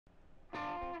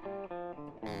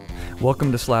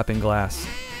Welcome to Slapping Glass.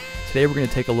 Today we're going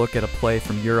to take a look at a play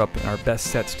from Europe in our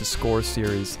Best Sets to Score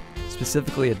series,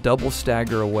 specifically a double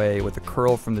stagger away with a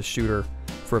curl from the shooter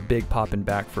for a big popping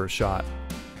back for a shot.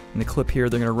 In the clip here,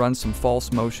 they're going to run some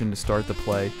false motion to start the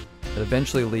play that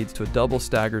eventually leads to a double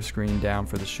stagger screen down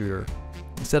for the shooter.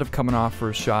 Instead of coming off for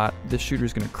a shot, this shooter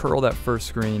is going to curl that first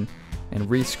screen and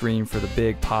re-screen for the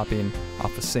big popping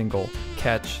off a single,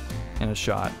 catch, and a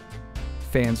shot.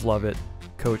 Fans love it.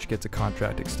 Coach gets a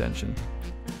contract extension.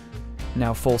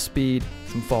 Now full speed,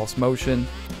 some false motion,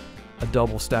 a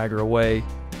double stagger away,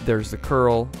 there's the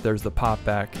curl, there's the pop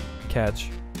back,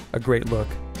 catch, a great look,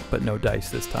 but no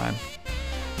dice this time.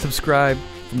 Subscribe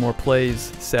for more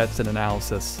plays, sets, and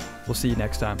analysis. We'll see you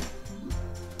next time.